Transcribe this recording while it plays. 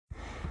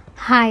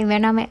हाय, मेरा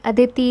नाम है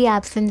अदिति।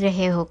 आप सुन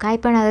रहे हो काय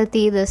पण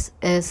Aditi. This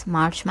is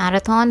March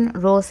marathon.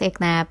 रोज़ एक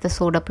नया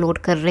एपिसोड अपलोड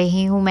कर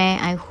रही हूँ मैं।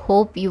 I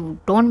hope you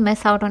don't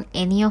miss out on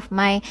any of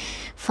my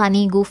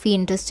funny Goofy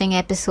interesting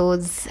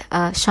episodes.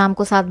 शाम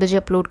को 7 बजे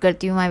अपलोड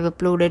करती हूँ। I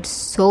uploaded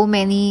so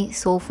many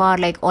so far,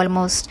 like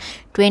almost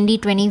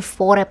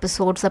 24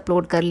 episodes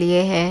upload कर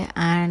लिए हैं।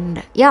 एंड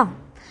या,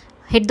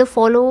 hit the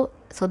follow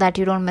so that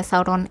you don't miss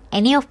out on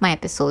any of my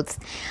episodes.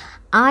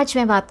 आज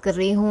मैं बात कर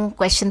रही हूँ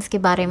क्वेश्चंस के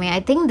बारे में.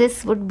 I think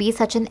this would be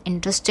such an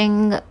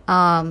interesting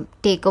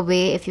take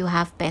away. If you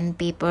have pen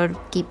paper,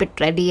 keep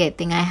it ready. I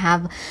think I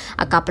have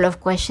a couple of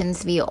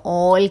questions we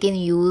all can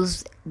use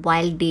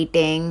while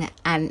dating,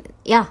 and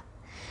yeah,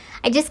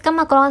 I just come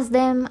across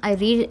them. I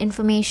read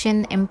information,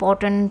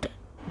 important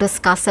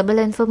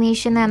discussable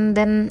information,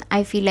 and then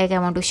I feel like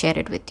I want to share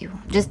it with you.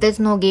 Just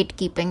there's no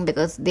gatekeeping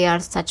because they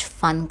are such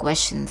fun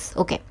questions.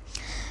 Okay,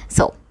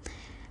 so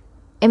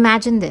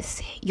imagine this.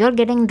 You're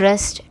getting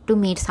dressed to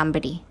meet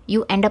somebody.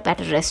 You end up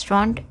at a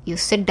restaurant. You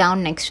sit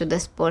down next to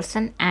this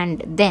person, and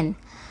then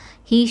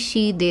he,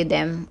 she, they,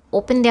 them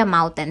open their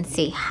mouth and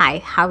say, "Hi,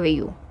 how are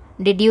you?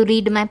 Did you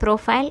read my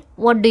profile?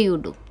 What do you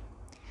do?"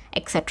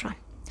 etc.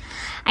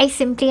 I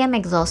simply am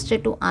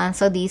exhausted to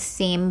answer these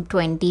same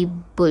 20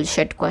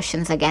 bullshit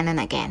questions again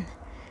and again.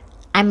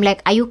 I'm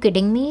like, are you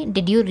kidding me?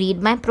 Did you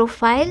read my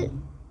profile?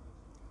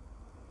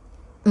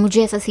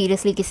 मुझे ऐसा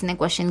seriously किसने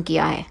question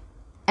किया है?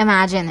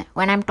 Imagine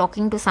when I'm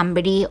talking to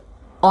somebody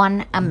on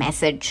a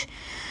message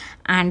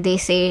and they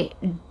say,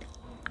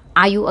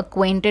 "Are you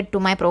acquainted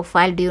to my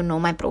profile? Do you know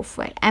my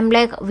profile?" I'm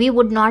like, we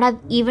would not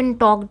have even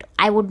talked.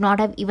 I would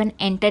not have even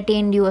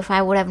entertained you if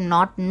I would have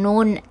not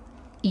known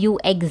you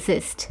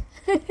exist.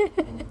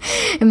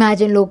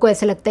 Imagine, लोगों को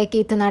ऐसा लगता है कि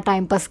इतना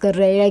time pass कर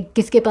रहे हैं,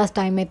 किसके पास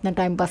टाइम है इतना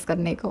टाइम पास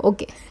करने का.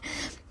 Okay,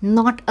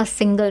 not a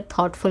single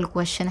thoughtful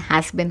question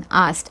has been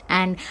asked,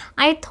 and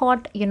I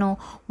thought,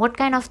 what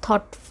kind of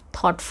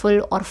thoughtful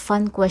or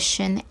fun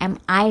question am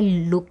I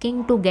looking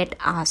to get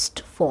asked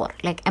for?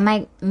 Like,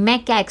 मैं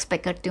क्या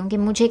expect करती हूँ कि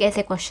मुझे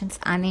कैसे questions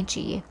आने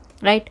चाहिए,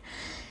 right?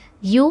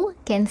 You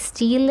can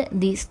steal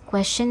these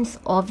questions.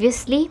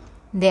 Obviously,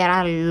 there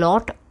are a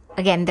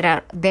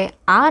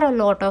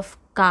lot of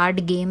card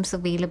games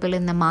available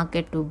in the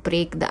market to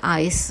break the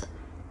ice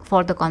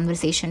for the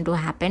conversation to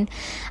happen.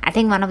 I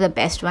think one of the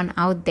best one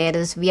out there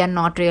is We Are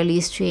Not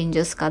Really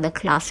Strangers ka, the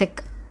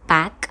classic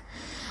pack.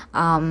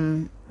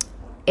 I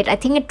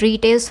think it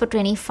retails for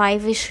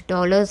 $25-ish,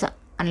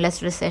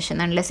 unless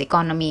recession, unless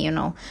economy,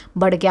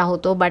 बढ़ गया हो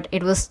तो. But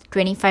it was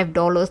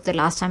 $25 the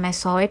last time I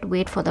saw it.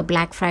 Wait for the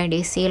Black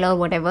Friday sale or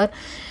whatever.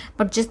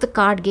 But just the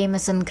card game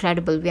is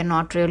incredible. We Are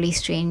Not Really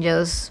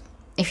Strangers.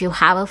 If you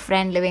have a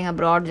friend living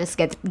abroad, just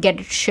get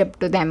it shipped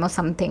to them or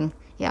something.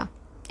 Yeah.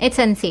 It's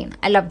insane.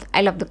 I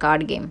love the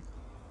card game.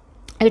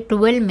 It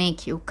will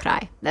make you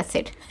cry. That's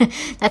it.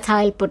 That's how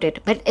I'll put it.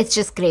 But it's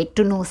just great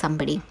to know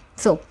somebody.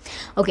 So,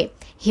 okay,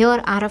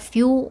 here are a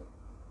few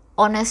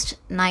honest,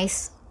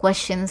 nice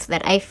questions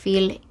that I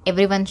feel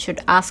everyone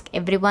should ask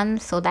everyone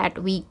so that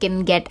we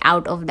can get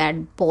out of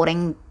that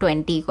boring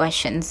 20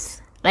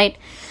 questions, right?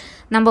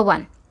 Number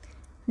 1.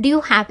 Do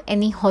you have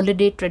any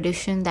holiday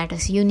tradition that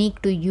is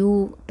unique to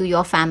you, to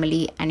your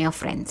family, and your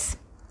friends?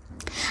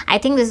 I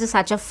think this is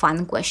such a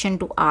fun question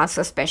to ask,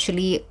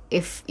 especially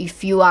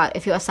if you are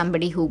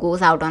somebody who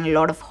goes out on a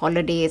lot of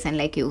holidays, and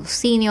like you've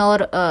seen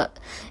their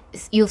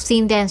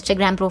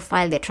Instagram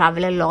profile, they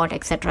travel a lot,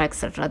 etc.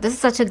 etc. This is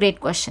such a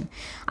great question.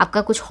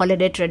 आपका कुछ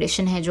holiday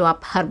tradition है जो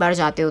आप हर बार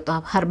जाते हो तो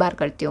आप हर बार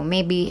करते हो.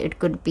 Maybe it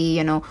could be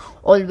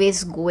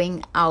always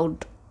going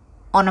out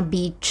on a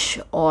beach,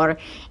 or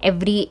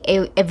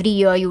every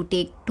year you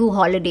take 2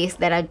 holidays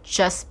that are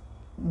just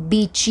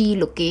beachy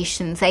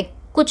locations. Like,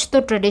 कुछ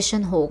तो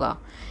tradition होगा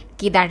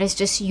कि that is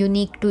just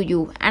unique to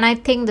you. And I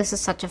think this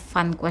is such a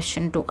fun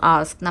question to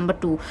ask. Number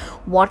 2,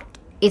 what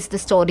is the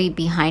story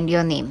behind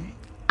your name?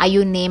 Are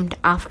you named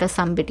after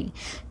somebody?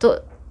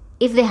 So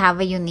if they have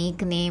a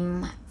unique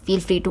name,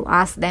 feel free to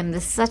ask them.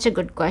 This is such a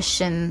good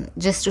question,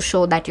 just to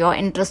show that you're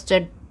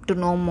interested to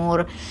know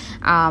more.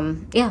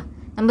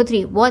 Number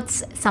 3,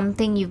 what's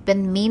something you've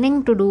been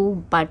meaning to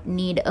do but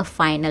need a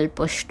final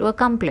push to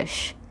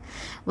accomplish?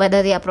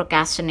 Whether they are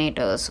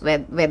procrastinators,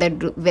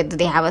 whether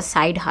they have a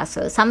side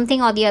hustle,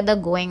 something or the other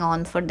going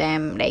on for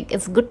them. Like,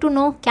 it's good to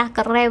know क्या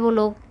कर रहे हैं वो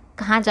लोग,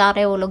 कहाँ जा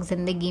रहे हैं वो लोग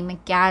ज़िंदगी में,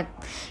 क्या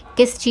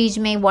किस चीज़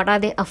में, what are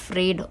they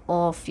afraid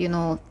of.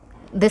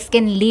 This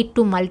can lead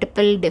to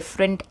multiple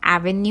different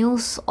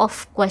avenues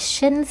of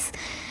questions.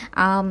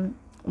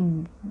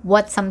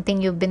 What's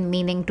something you've been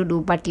meaning to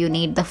do but you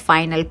need the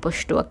final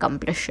push to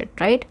accomplish it,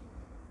 right?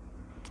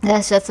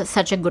 That's just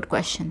such a good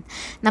question.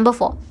 Number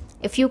 4,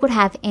 if you could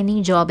have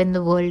any job in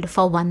the world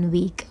for 1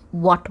 week,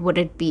 what would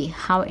it be?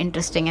 How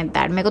interesting is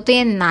that? मेरे को तो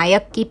ये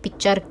नायक की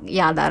picture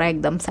याद आ रहा है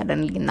एकदम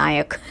suddenly.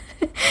 नायक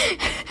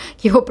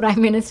कि वो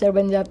प्राइम मिनिस्टर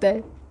बन जाता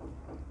है.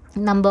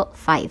 Number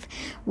 5,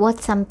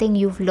 what's something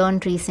you've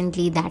learned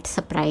recently that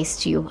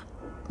surprised you?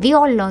 We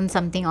all learn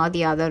something or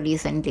the other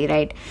recently,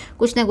 right?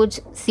 कुछ ना कुछ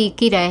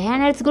सीख ही रहे हैं,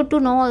 and it's good to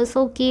know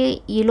also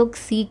कि ये लोग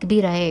सीख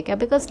भी रहे हैं क्या,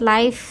 because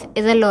life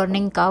is a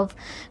learning curve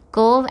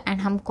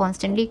and हम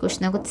constantly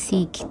कुछ ना कुछ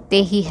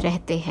सीखते ही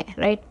रहते हैं,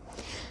 right?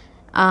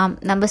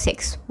 Number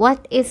 6,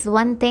 what is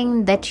one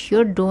thing that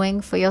you're doing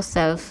for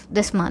yourself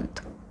this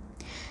month?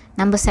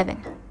 Number 7,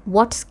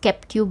 what's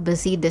kept you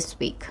busy this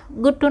week?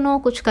 Good to know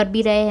कुछ कर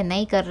भी रहे हैं,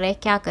 नहीं कर रहे,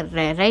 क्या कर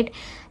रहे हैं, right?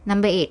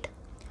 Number 8,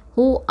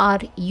 who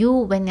are you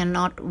when you're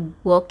not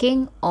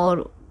working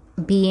or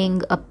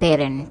being a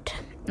parent?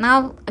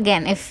 Now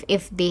again,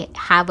 if they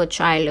have a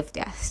child, if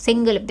they are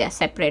single, if they are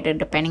separated,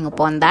 depending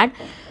upon that,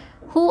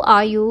 who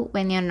are you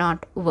when you're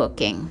not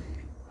working?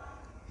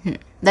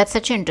 That's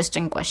such an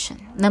interesting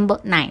question. Number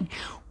 9,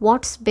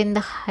 what's been the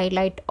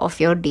highlight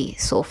of your day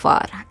so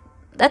far?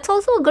 That's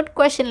also a good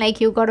question. Like,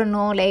 you got to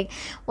know, like,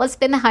 what's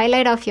been the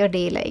highlight of your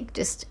day, like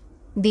just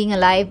being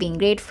alive, being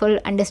grateful,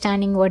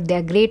 understanding what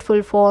they're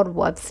grateful for,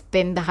 what's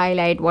been the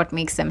highlight, what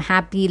makes them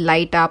happy,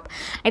 light up.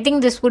 I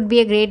think this would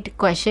be a great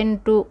question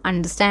to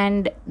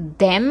understand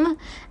them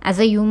as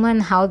a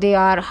human, how they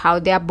are, how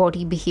their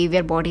body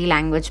behavior, body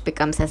language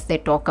becomes as they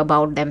talk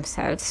about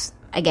themselves.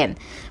 Again,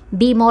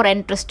 be more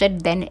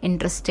interested than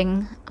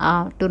interesting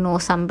to know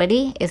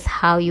somebody is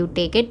how you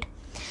take it.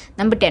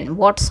 Number 10,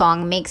 what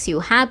song makes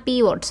you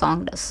happy? What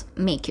song does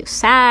make you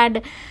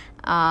sad?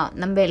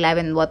 Number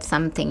 11, what's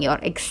something you're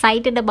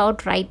excited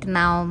about right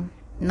now?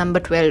 Number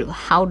 12,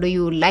 how do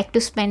you like to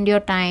spend your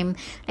time?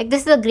 Like,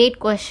 this is a great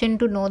question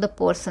to know the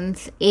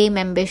person's aim,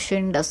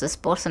 ambition. Does this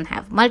person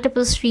have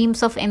multiple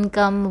streams of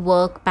income,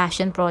 work,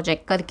 passion,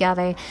 project? Kar kya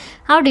rahe?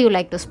 How do you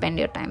like to spend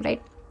your time,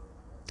 right?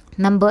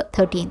 Number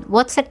 13,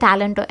 what's a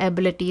talent or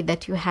ability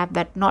that you have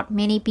that not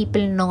many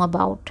people know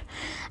about?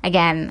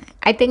 Again,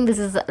 I think this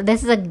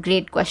is a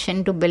great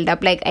question to build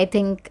up. Like, I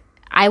think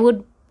I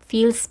would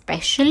feel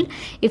special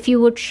if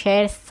you would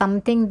share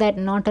something that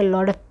not a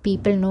lot of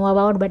people know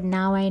about, but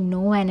now I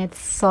know, and it's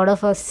sort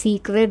of a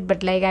secret,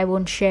 but like I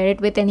won't share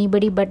it with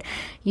anybody, but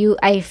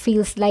I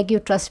feels like you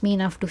trust me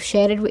enough to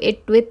share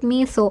it with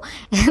me. So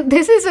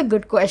this is a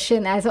good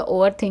question. As an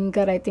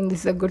overthinker, I think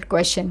this is a good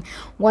question.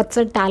 What's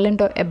a talent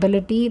or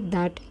ability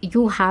that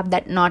you have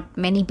that not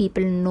many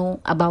people know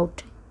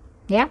about?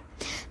 Yeah.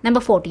 Number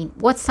 14,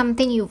 what's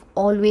something you've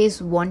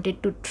always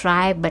wanted to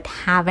try but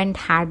haven't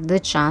had the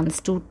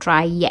chance to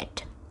try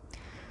yet?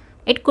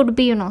 It could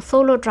be,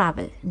 solo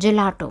travel,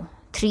 gelato,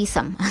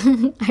 threesome.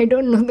 I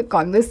don't know, the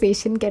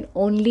conversation can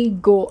only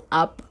go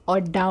up or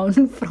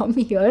down from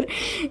here.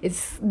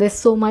 There's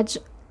so much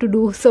to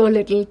do, so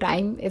little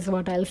time is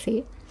what I'll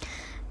say.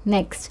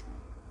 Next,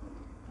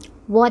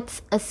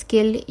 what's a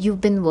skill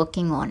you've been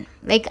working on?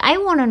 Like, I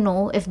want to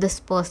know if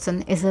this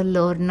person is a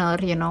learner.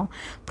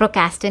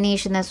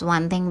 Procrastination is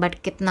one thing,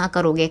 but kitna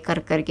karoge kar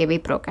karke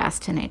bhi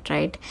procrastinate,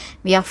 right?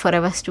 We are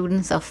forever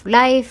students of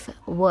life,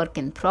 work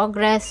in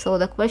progress. So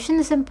the question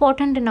is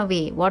important in a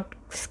way. What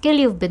skill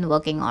you've been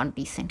working on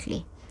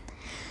recently?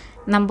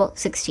 Number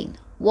 16,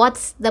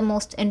 what's the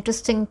most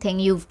interesting thing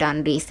you've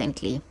done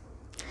recently?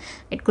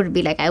 It could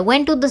be like, I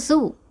went to the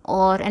zoo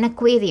or an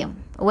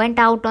aquarium, went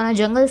out on a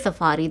jungle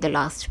safari the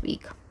last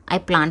week, I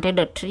planted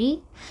a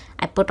tree,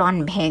 I put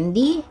on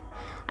mehendi,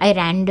 I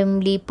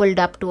randomly pulled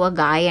up to a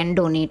guy and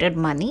donated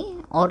money,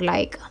 or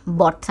like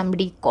bought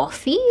somebody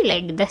coffee.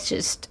 Like, that's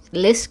just,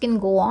 list can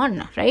go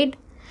on, right?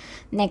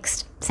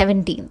 Next,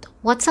 17th,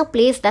 what's a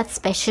place that's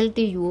special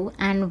to you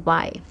and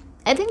why?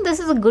 I think this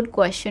is a good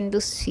question to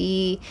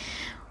see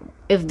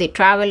if they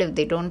travel, if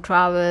they don't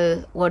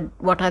travel,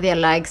 what are their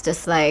likes,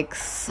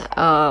 dislikes,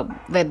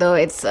 whether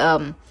it's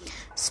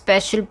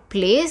special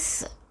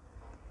place.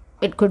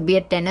 It could be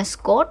a tennis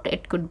court,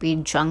 it could be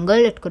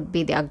jungle, it could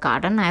be their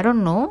garden, I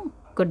don't know,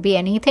 could be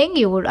anything.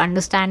 You would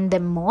understand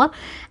them more,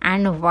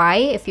 and why.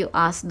 If you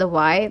ask the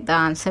why, the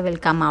answer will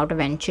come out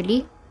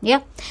eventually.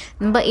 Yeah.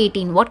 Number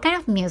 18, what kind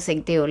of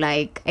music do you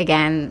like?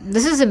 Again,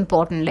 this is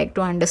important, like,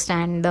 to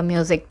understand the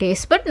music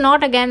taste, but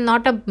not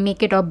a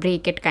make it or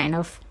break it kind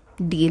of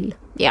deal.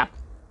 Yeah.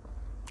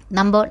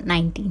 Number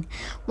 19,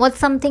 what's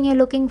something you're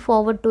looking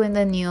forward to in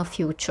the near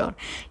future?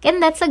 Again,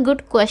 that's a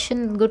good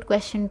question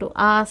to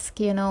ask.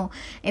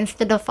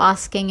 Instead of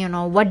asking,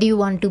 what do you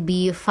want to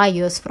be 5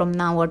 years from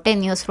now or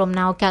 10 years from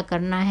now, क्या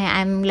करना है?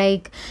 I'm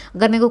like,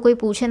 अगर मेरे को कोई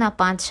पूछे ना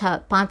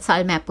 5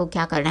 साल में आपको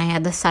क्या करना है या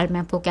 10 साल में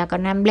आपको क्या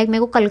करना है, I'm like, मेरे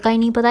को कल का ही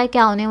नहीं पता है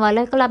क्या होने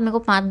वाला है कल, आप मेरे को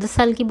 5-10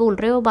 साल की बोल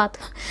रहे हो बात.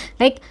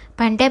 लाइक,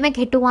 पैंडेमिक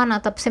हिट हुआ ना,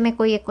 तब से मेरे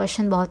को ये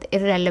क्वेश्चन बहुत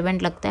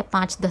इररेलेवेंट लगता है.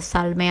 5-10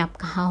 साल में आप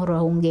कहाँ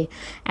रहोगे?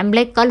 I'm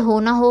like, कल हो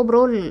ना हो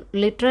ब्रो,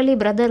 लिटरली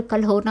ब्रदर,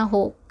 कल हो ना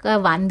हो का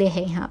वांदे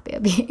है यहाँ पे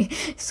अभी.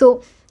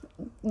 सो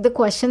the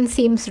question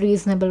seems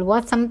reasonable.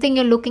 What's something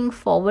you're looking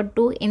forward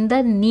to in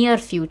the near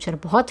future?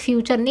 बहुत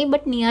future नहीं,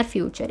 but near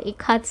future.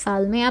 1-8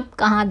 साल में आप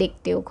कहाँ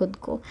देखते हो खुद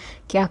को,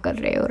 क्या कर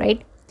रहे हो,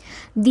 right?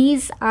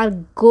 These are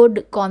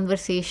good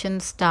conversation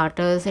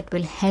starters. It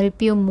will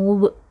help you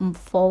move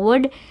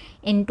forward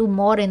into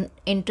more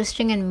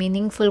interesting and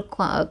meaningful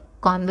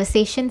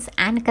conversations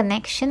and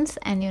connections,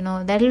 and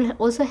that will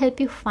also help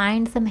you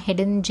find some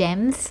hidden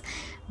gems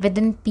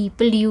within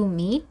people you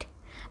meet.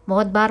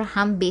 बहुत बार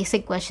हम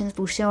basic questions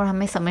पूछते हैं और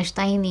हमें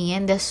समझता ही नहीं है,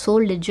 and they are so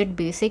legit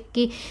basic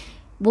कि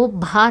वो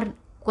बाहर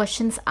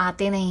क्वेश्चंस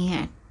आते नहीं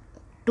हैं.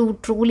 टू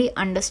ट्रूली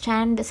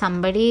अंडरस्टैंड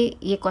समबडी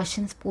ये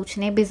क्वेश्चंस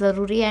पूछने भी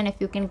ज़रूरी है. And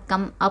if you can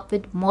come up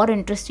with more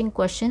interesting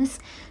questions,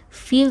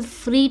 feel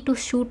free to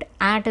shoot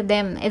at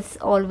them. It's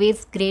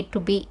always great to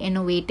be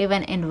innovative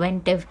and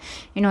inventive.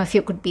 You know, if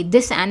you could be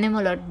this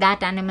animal or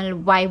that animal,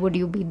 why would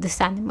you be this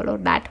animal or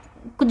that?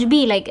 Could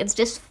be like, it's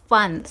just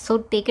fun.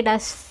 So take it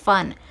as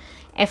fun.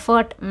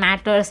 Effort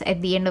matters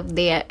at the end of the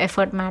day.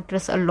 Effort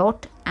matters a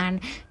lot.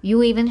 And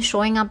you even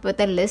showing up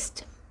with a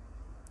list,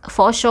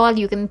 for sure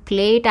you can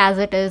play it as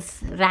it is,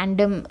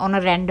 random, on a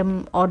random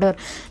order.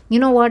 You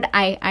know what,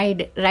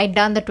 I write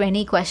down the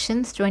 20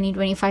 questions,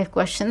 25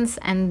 questions,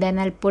 and then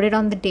I'll put it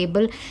on the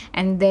table,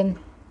 and then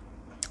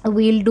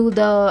we'll do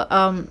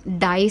the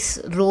dice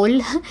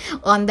roll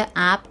on the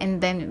app, and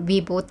then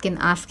we both can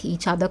ask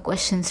each other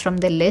questions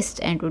from the list,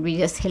 and it would be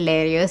just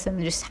hilarious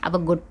and just have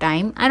a good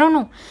time. I don't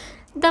know,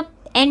 the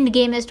end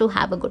game is to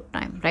have a good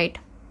time,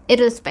 right?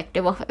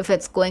 Irrespective of if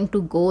it's going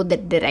to go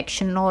that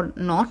direction or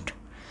not.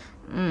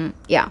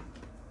 Yeah,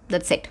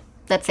 that's it.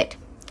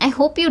 I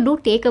hope you do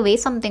take away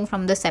something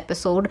from this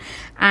episode,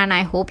 and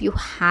I hope you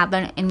have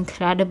an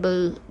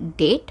incredible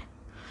date.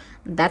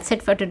 That's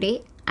it for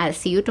today. I'll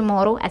see you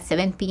tomorrow at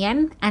 7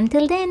 p.m.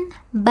 Until then,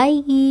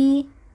 bye.